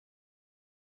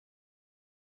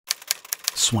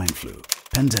swine flu,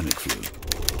 pandemic flu,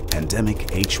 pandemic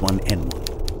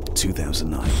H1N1,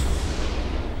 2009.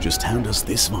 Just how does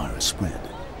this virus spread,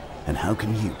 and how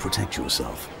can you protect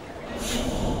yourself?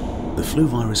 The flu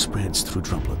virus spreads through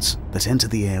droplets that enter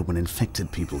the air when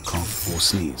infected people cough or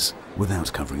sneeze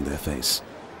without covering their face.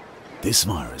 This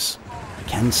virus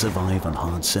can survive on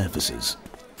hard surfaces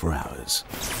for hours.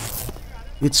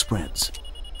 It spreads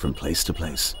from place to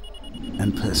place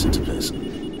and person to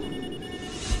person.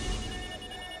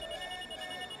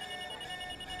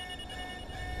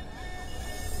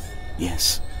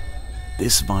 Yes,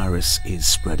 this virus is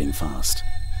spreading fast,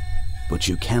 but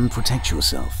you can protect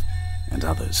yourself and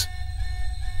others.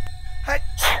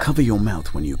 Cover your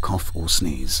mouth when you cough or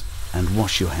sneeze, and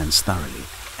wash your hands thoroughly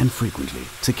and frequently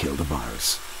to kill the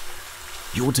virus.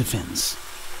 Your defense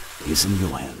is in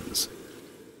your hands.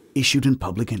 Issued in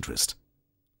public interest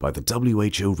by the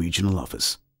WHO Regional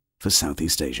Office for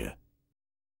Southeast Asia.